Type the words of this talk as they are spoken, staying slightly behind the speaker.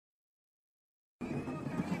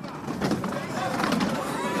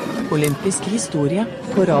Olympisk historie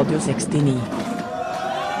på Radio 69.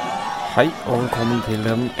 Hei og velkommen til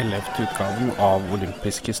den 11. utgaven av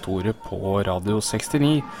Olympisk historie på Radio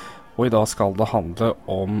 69. Og i dag skal det handle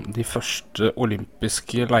om de første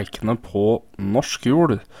olympiske lekene på norsk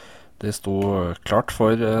jord. Det stod klart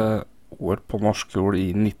for år på norsk jord i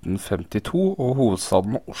 1952, og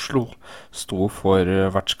hovedstaden Oslo stod for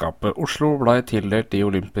vertskapet. Oslo ble tildelt de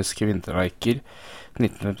olympiske vinterleker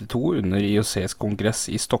 1952 under IOCs kongress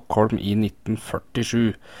i Stockholm i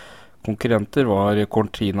 1947. Konkurrenter var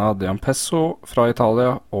Cortina d'Ampezzo fra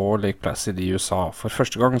Italia og Lake Placid i USA. For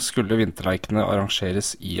første gang skulle vinterleikene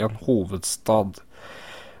arrangeres i en hovedstad.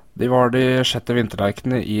 De var de 6.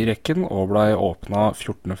 vinterleikene i rekken og ble åpnet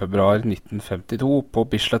 14. februar 1952 på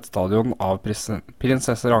Bislett stadion av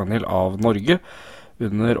prinsesse Ragnhild av Norge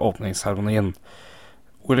under åpningsseremonien.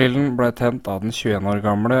 OL-ilden ble tent av den 21 år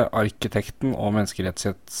gamle arkitekten og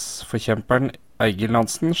menneskerettighetsforkjemperen Egil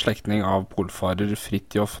Nansen, slektning av polfarer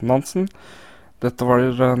Fridtjof Nansen. Dette var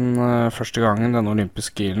den første gangen denne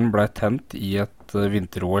olympiske ilden ble tent i et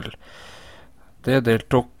vinter-OL. Det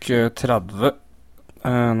deltok 30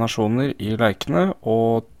 nasjoner i lekene,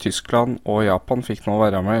 og Tyskland og Japan fikk nå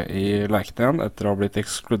være med i lekene igjen etter å ha blitt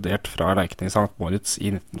ekskludert fra lekene i St. Moritz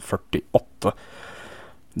i 1948.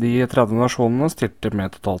 De 30 nasjonene stilte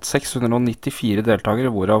med totalt 694 deltakere,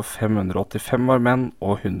 hvorav 585 var menn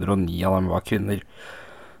og 109 av dem var kvinner.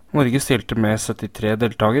 Norge stilte med 73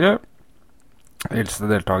 deltakere. Eldste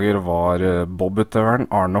deltaker var bobutøveren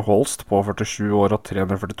Arne Holst på 47 år og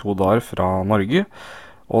 342 dager fra Norge,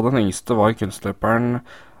 og den yngste var kunstløperen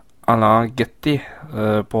Alain Getty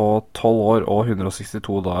på 12 år og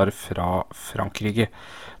 162 dager fra Frankrike.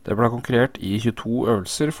 Det ble konkurrert i 22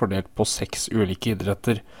 øvelser fordelt på 6 ulike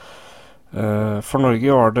idretter. For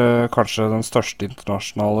Norge var det kanskje den største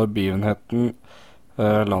internasjonale begivenheten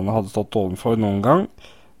landet hadde stått ovenfor noen gang.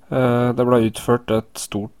 Det ble utført et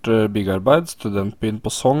stort byggearbeid, studentbyen på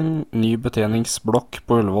Sogn, ny betjeningsblokk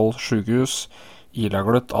på Ullevål sykehus,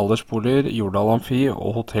 Ilaglet aldersboliger, Jordal Amfi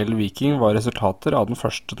og Hotell Viking var resultater av den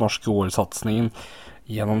første norske OL-satsingen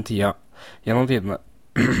gjennom tidene.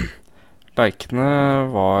 Lekene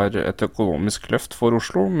var et økonomisk løft for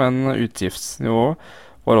Oslo, men utgiftsnivået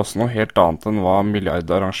var også noe helt annet enn hva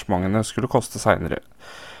milliardarrangementene skulle koste senere.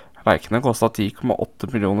 Lekene kostet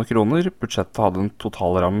 10,8 millioner kroner, budsjettet hadde en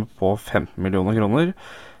totalramme på 15 millioner kroner.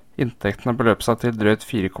 Inntektene beløp seg til drøyt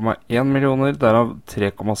 4,1 millioner, derav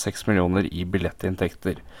 3,6 millioner i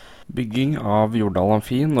billettinntekter. Bygging av Jordal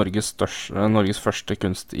Amfi, Norges første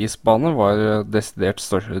kunstisbane, var desidert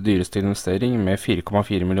dyreste investering med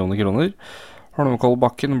 4,4 millioner kroner.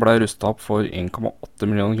 Holmenkollbakken ble rustet opp for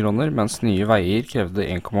 1,8 millioner kroner, mens Nye Veier krevde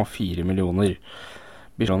 1,4 millioner.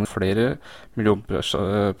 Flere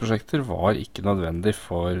millionprosjekter var ikke nødvendig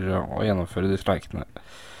for å gjennomføre disse lekene.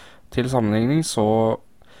 Til sammenligning så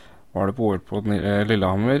var det på OL på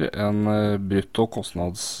Lillehammer en brutto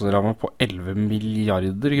kostnadsramme på 11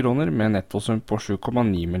 milliarder kroner med nettosum på 7,9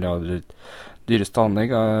 milliarder. Dyreste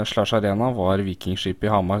anlegg slash arena var Vikingskipet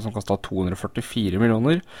i Hamar som kostet 244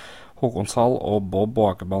 millioner. Håkonshall og Bob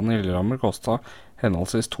og Akebanen i Lillehammer kostet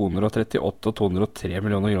henholdsvis 238 og 203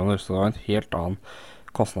 millioner kroner, så det var en helt annen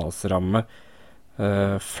kostnadsramme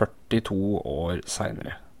 42 år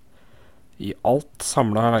senere. I alt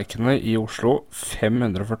samlet lekene i Oslo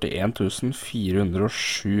 541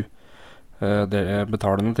 407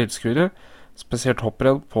 betalende tilskuere. Spesielt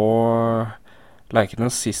hopprenn på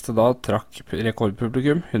lekenes siste dag trakk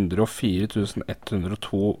rekordpublikum 104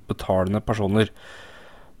 102 betalende personer.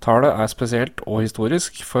 Tallet er spesielt og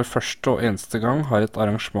historisk. For første og eneste gang har et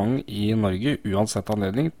arrangement i Norge, uansett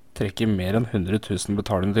anledning, trekker mer enn 100 000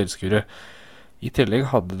 betalende tilskuere. I tillegg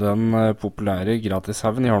hadde den populære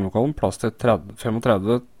gratishaugen i Holmenkollen plass til 35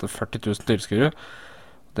 000–40 000 tilskuere.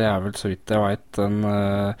 Det er vel så vidt jeg vet en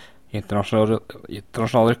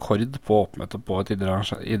internasjonal rekord på oppmøte på et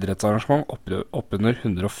idrettsarrangement. Oppunder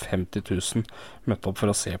 150 000 møtte opp for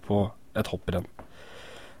å se på et hopprenn.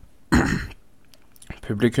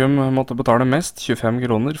 Publikum måtte betale mest, 25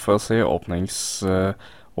 kroner, for å se åpnings-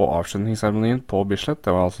 og avslutningsseremonien på Bislett.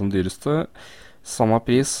 Det var altså den dyreste. Samme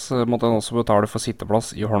pris måtte en også betale for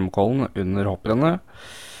sitteplass i Holmenkollen under hopprennet.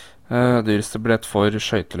 Dyreste billett for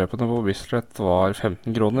skøyteløpene på Bislett var 15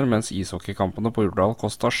 kroner, mens ishockeykampene på Urdal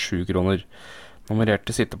kostet 7 kroner. Nummererte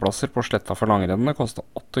sitteplasser på sletta for langrennene kostet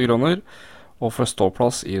 8 kroner, og for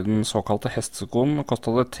ståplass i den såkalte hesteskoen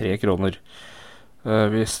kostet det 3 kroner.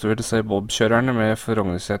 Hvis du ville se bobkjørerne med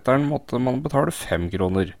Frognerseteren, måtte man betale 5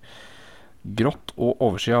 kroner. Grått og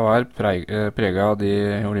oversida vær preget av de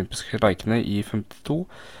olympiske lekene i 52.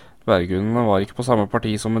 Værgrunnene var ikke på samme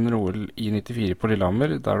parti som under OL i 94 på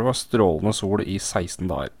Lillehammer, der det var strålende sol i 16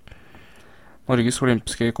 dager. Norges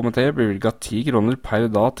olympiske komité bevilget 10 kroner per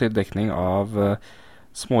dag til dekning av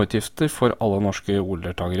småutgifter for alle norske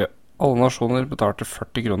OL-deltagere. Alle nasjoner betalte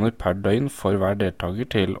 40 kroner per døgn for hver deltager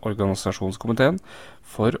til organisasjonskomiteen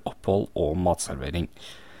for opphold og matservering.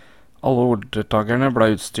 Alle OL-deltagerne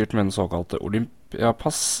ble utstyrt med den såkalte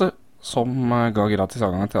Olympiapasset, som ga gratis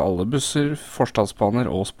adgang til alle busser, forstadsbaner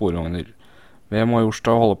og sporvogner. Ved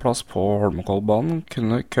Majorstad holdeplass på Holmenkollbanen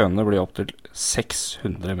kunne køene bli opp til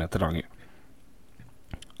 600 meter lange.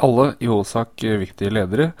 Alle, i hovedsak viktige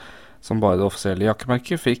ledere, som bare det offisielle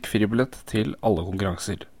jakkemerket, fikk fribillett til alle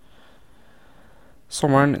konkurranser.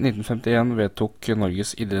 Sommeren 1951 vedtok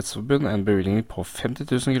Norges idrettsforbund en bevilgning på 50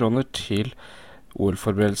 000 kroner til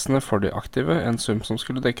OL-forberedelsene for de aktive, en sum som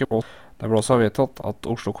skulle dekke på. Det ble også vedtatt at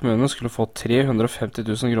Oslo kommune skulle få 350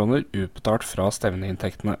 000 kroner utbetalt fra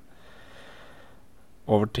stevneinntektene.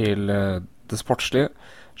 Over til det sportslige.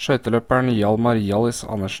 Skøyteløperen Hjalmar Hjallis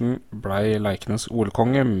Andersen ble Leikenes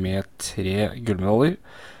OL-konge med 3 gullmedaljer.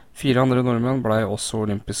 4 andre nordmenn ble også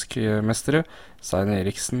olympiske mestere, Stein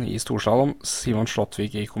Eriksen i storslalom, Simon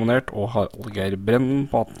Slottvik i kombinert og Hallgeir Brenden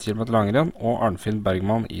på 18 km langrenn og Arnfinn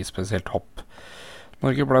Bergman i spesielt hopp.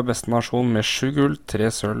 Norge ble beste nasjon med 7 gull, 3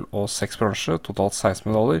 sølv og 6 bronse, totalt 16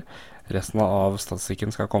 medaljer. Resten av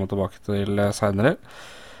statistikken skal komme tilbake til senere.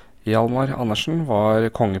 Hjalmar Andersen var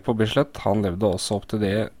konge på Bislett. Han levde også opp til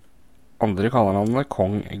det andre kallenavnet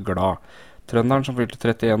Kong Glad. Trønderen, som fylte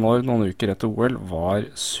 31 år noen uker etter OL, var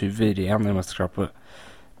suveren i mesterskapet.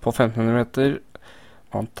 På 1500 meter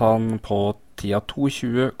vant han på tida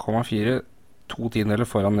 2:20,4, 2 tiendedeler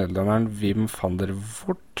foran nederlenderen Wim van der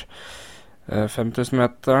Voort. 5000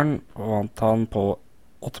 meteren vant han på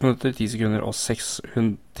 8 minutter, 10 sekunder og 6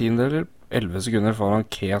 tiendedeler, 11 sekunder foran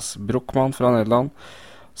Kees Brochmann fra Nederland.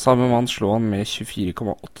 Samme mann slo han med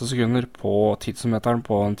 24,8 sekunder på 10 000 meteren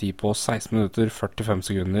på en tid på 16 minutter, 45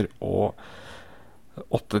 sekunder og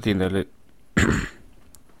 8 tiendedeler.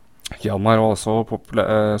 Hjalmar var så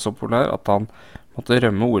populær at han måtte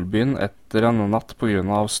rømme OL-byen etter en natt på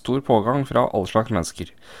grunn av stor pågang fra alle slags mennesker.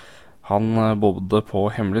 Han bodde på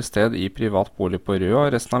hemmelig sted i privat bolig på Røa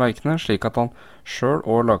resten av leikene, slik at han selv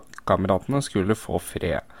og lagkameratene skulle få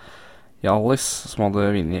fred. Hjallis, som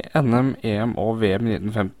hadde vunnet NM, EM og VM i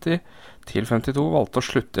 1950 til 52, valgte å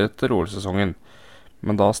slutte etter OL-sesongen.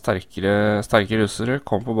 Men da sterke russere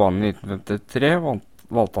kom på banen i 1953,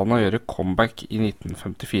 valgte han å gjøre comeback i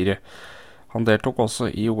 1954. Han deltok også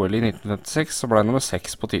i OL i 1956 og ble nummer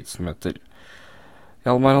 6 på 10 000 meter.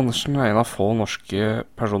 Hjalmar Andersen er en av få norske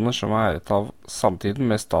personer som er æret av samtiden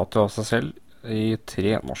med statue av seg selv i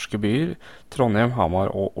 3 norske byer, Trondheim,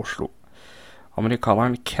 Hamar og Oslo.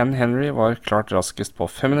 Amerikaneren Ken Henry var klart raskest på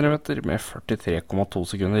 500 meter med 43,2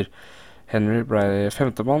 sekunder. Henry ble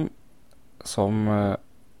femtemann som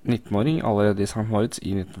 19-åring allerede i St. Moritz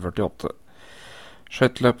i 1948.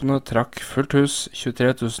 Skøyteløpene trakk fullt hus,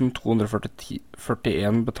 23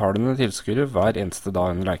 241 betalende tilskuere hver eneste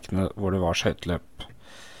dag under leikene hvor det var skøyteløp.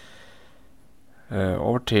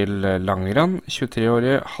 Over til langrenn.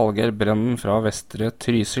 23-årige Hallgeir Brenden fra Vestre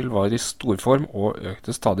Trysil var i storform og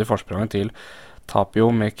økte stadig forspranget til Tapio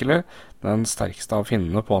Mekele, den sterkeste av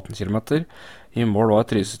finnene på 18 km. I mål var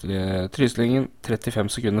tryslingen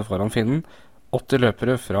 35 sekunder foran finnen. 80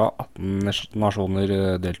 løpere fra 18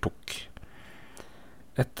 nasjoner deltok.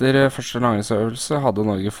 Etter første langrennsøvelse hadde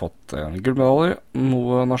Norge fått en gullmedalje,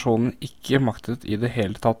 noe nasjonen ikke maktet i det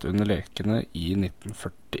hele tatt under lekene i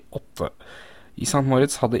 1948. I St.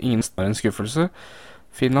 Moritz hadde ingen en skuffelse.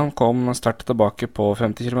 Finland kom sterkt tilbake på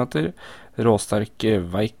 50 km. Råsterke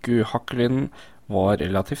Veikku Hakkinen var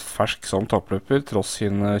relativt fersk som toppløper tross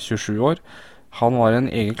sine 27 år. Han var i en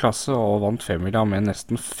egen klasse og vant femmila med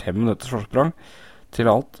nesten 5 minutters forsprang. Til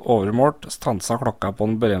alt overmålt stansa klokka på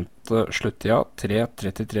den berømte sluttida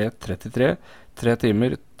 3:33,33, 3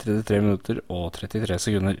 timer, 33 minutter og 33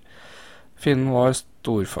 sekunder. Finnene var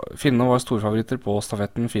storfavoritter på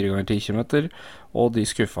stafetten 4 ganger 10 km, og de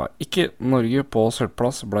skuffa ikke. Norge på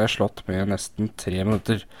sølvplass ble slått med nesten 3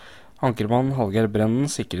 minutter. Ankermann Hallgeir Brenden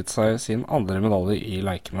sikret seg sin andre medalje i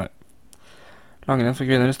leikene. Langrenn for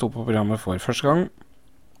kvinner sto på programmet for første gang.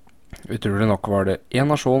 Utrolig nok var det en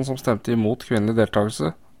nasjon som stemte imot kvinnelig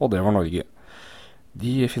deltakelse, og det var Norge.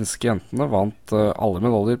 De finske jentene vant alle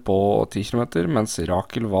medaljer på 10 km, mens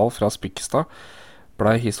Rakel Wahl fra Spikkestad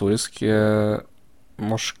ble historisk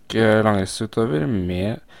norsk langrennsutøver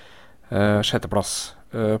med 6. plass.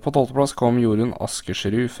 På 12. plass kom Jorunn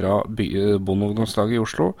Askersrud fra bondeungdomslaget i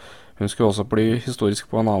Oslo. Hun skulle også bli historisk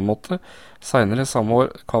på en annen måte. Senere samme år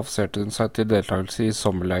kvalifiserte hun seg til deltakelse i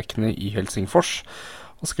sommerleikene i Helsingfors.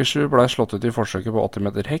 Askersrud ble slått ut i forsøket på 80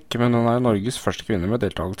 meter hekk, men hun er Norges første kvinne med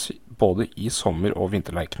deltakelse både i sommer- og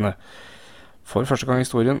vinterleikene. For første gang i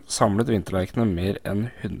historien samlet vinterlekene mer enn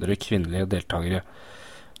 100 kvinnelige deltakere.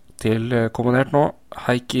 Til kombinert nå,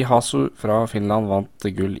 Heikki Hasu fra Finland vant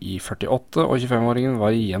gull i 48, og 25-åringen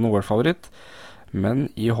var igjen OL-favoritt. Men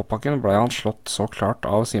i hoppbakken ble han slått så klart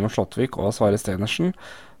av Simon Slåttvik og Sverre Stenersen,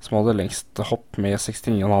 som hadde lengst hopp med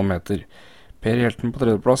 69,5 meter. Per Hjelten på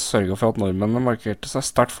tredjeplass sørget for at nordmennene markerte seg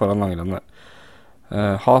sterkt foran langrennet.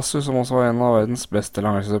 Hasu, som også var en av verdens beste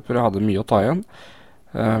langrennsløpere, hadde mye å ta igjen,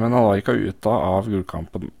 men han var ikke ute av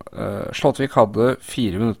gullkampen. Slåttvik hadde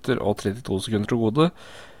 4 minutter og 32 sekunder til gode.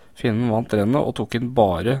 Finnen vant rennet og tok inn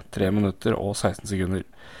bare 3 minutter og 16 sekunder.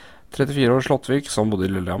 34 år Slåttvik, som bodde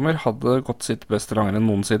i Lillehammer, hadde gått sitt beste langrenn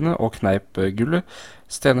noensinne og kneip gullet.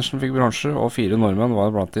 Stenersen fikk bronse, og 4 nordmenn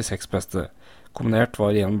var blant de 6 beste. Kombinert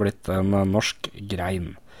var igjen blitt en norsk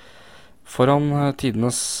grein. Foran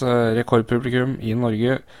tidenes rekordpublikum i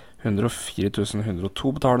Norge, 104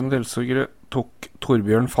 102 betalende deltakere, tok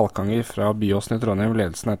Torbjørn Falkanger fra Byåsen i Trondheim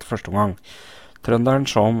ledelsen etter første omgang. Trønderen,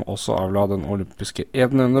 som også avla den olympiske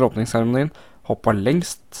eden under åpningsseremonien, hoppa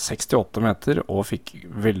lengst 68 meter og fikk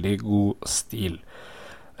veldig god stil.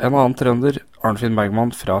 En annen trønder, Arnfinn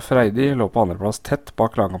Bergman fra Freidi, lå på andreplass tett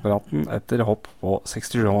bak lagkammeraten etter hopp på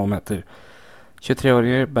 67,5 meter.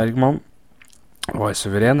 23-årige Bergman var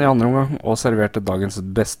suveren i andre omgang og serverte dagens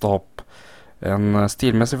beste hopp. En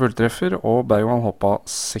stilmessig fulltreffer, og Bergman hoppa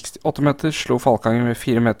 68 meter, slo Falkanger med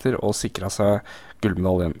 4 meter og sikret seg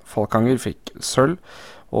gullmedaljen. Falkanger fikk sølv,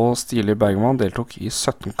 og stilig Bergman deltok i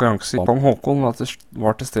 17 konkurranser. Kong Håkon var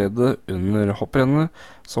til stede under hopprennet,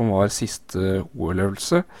 som var siste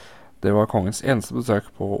OL-øvelse. Det var kongens eneste besøk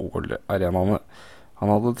på OL-arenaene.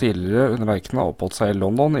 Han hadde tidligere under lekene oppholdt seg i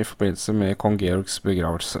London i forbindelse med kong Georgs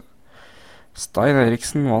begravelse. Stein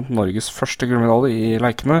Eriksen vant Norges første gullmedalje i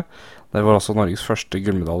lekene. Det var også Norges første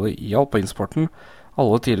gullmedalje i alpinsporten,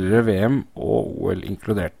 alle tidligere VM og OL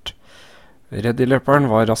inkludert. Reddy-løperen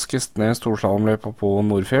var raskest ned storslalomløypa på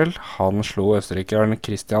Nordfjell. Han slo østerrikeren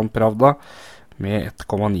Christian Pravda med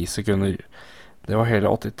 1,9 sekunder. Det var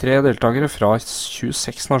hele 83 deltakere fra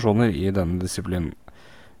 26 nasjoner i denne disiplinen.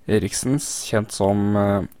 Eriksens, kjent som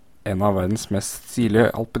en av verdens mest stilige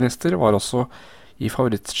alpinister, var også i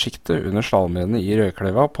favorittsjiktet under slalomrennet i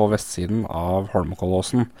Røykleva på vestsiden av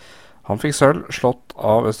Holmenkollåsen. Han fikk sølv, slått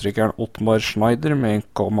av østerrikeren Ottmar Schneider med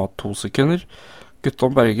 1,2 sekunder.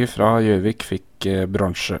 Guttorm Berge fra Gjøvik fikk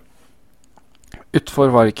bronse.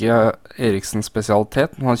 Utfor var ikke Eriksens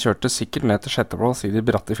spesialitet, men han kjørte sikkert ned til sjetteplass i de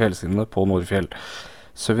bratte fjellsidene på Nordfjell.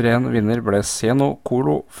 Suveren vinner ble Zeno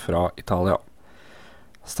Colo fra Italia.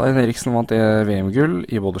 Stein Eriksen vant VM-gull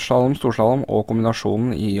i både slalom, storslalom og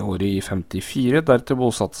kombinasjonen i året i 54, deretter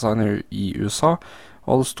bosatte seg i USA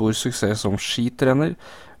og hadde stor suksess som skitrener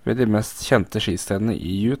ved de mest kjente skistedene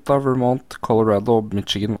i Utah, Vermont, Colorado,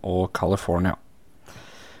 Michigan og California.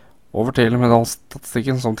 Over til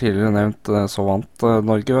medaljestatistikken, som tidligere nevnt, så vant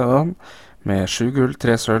Norge ved den, med 7 gull,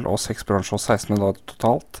 3 sølv og 6 bronse og 16 medaljer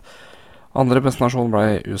totalt. Andre beste nasjon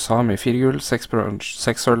ble USA med 4 gull, 6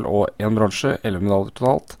 sølv og 1 bronse, 11 medaljer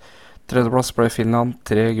totalt. Tredjeplass ble Finland,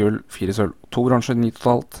 3 gull, 4 sølv og 2 bronse, 9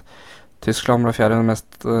 totalt. Tyskland ble fjerde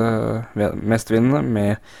mestvinnende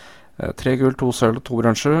med 3 gull, 2 sølv og 2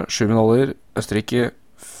 bronse, 7 medaljer. Østerrike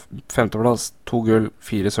femteplass, 2 gull,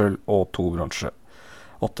 4 sølv og 2 bronse.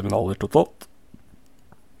 8 medaljer totalt.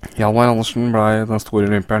 Hjalmar Andersen ble den store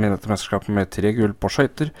olympieren i dette mesterskapet med 3 gull på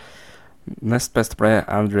skøyter. Nest best ble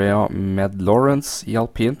Andrea Med-Lawrence i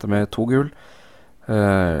alpint med 2 gull.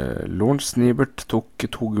 Lorentz Niebert tok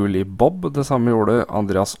 2 gull i bob, det samme gjorde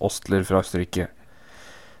Andreas Ostler fra Østerrike.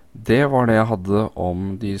 Det var det jeg hadde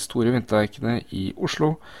om de store vinterleikene i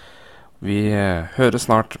Oslo. Vi hører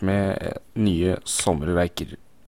snart med nye sommerleiker.